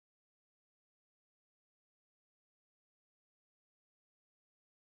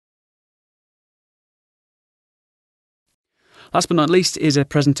Last but not least is a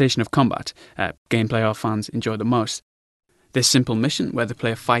presentation of combat, gameplay our fans enjoy the most. This simple mission, where the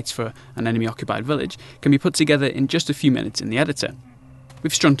player fights for an enemy-occupied village, can be put together in just a few minutes in the editor.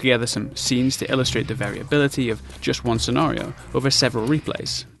 We've strung together some scenes to illustrate the variability of just one scenario over several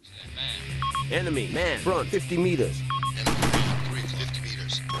replays. Enemy, man, front, 50 meters. Enemy, man, 50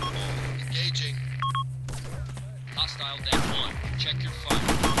 meters. Engaging. Hostile down 1. Check your fire.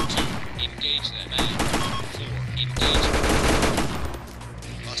 2. Engage that man. 4. Engage.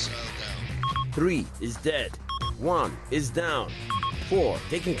 Hostile down. 3 is dead. 1 is down. 4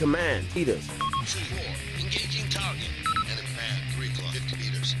 taking command. Meters. 2, 4. Engaging target. Enemy, man, 3 o'clock. 50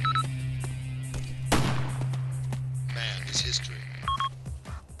 meters. Man is history.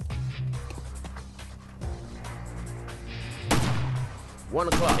 1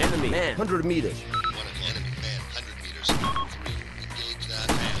 o'clock. Enemy, man, 100 meters. 1 o'clock. Enemy, man, 100 meters. 3. Engage that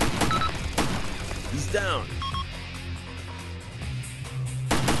man. He's down.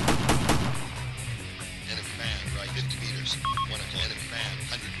 Enemy, man, right, 50 meters. 1 o'clock. Enemy, man,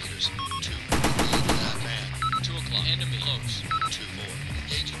 100 meters. 2. Engage that man. 2 o'clock. Enemy close. 2, 4.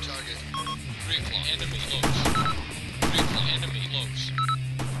 Engaging target. 3 o'clock. Enemy close. 3 o'clock. Enemy close.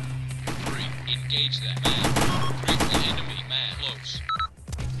 3. Engage that man. 3 o'clock. Enemy man close.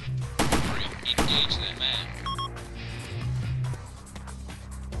 3. Engage that man.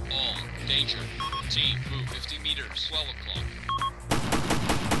 All. Danger. Team, move 50 meters. 12 o'clock.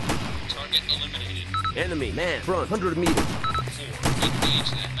 Target eliminated. Enemy, man, front, 100 meters. 4.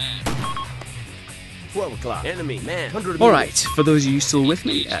 Engage that man. 12 o'clock. Enemy, man, 100 meters. Alright, for those of you still with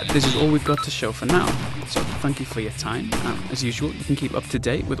me, this is all we've got to show for now. So thank you for your time, and as usual, you can keep up to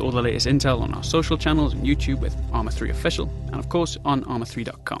date with all the latest intel on our social channels and YouTube with Arma 3 Official, and of course on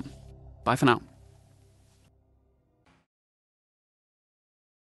arma3.com. Bye for now.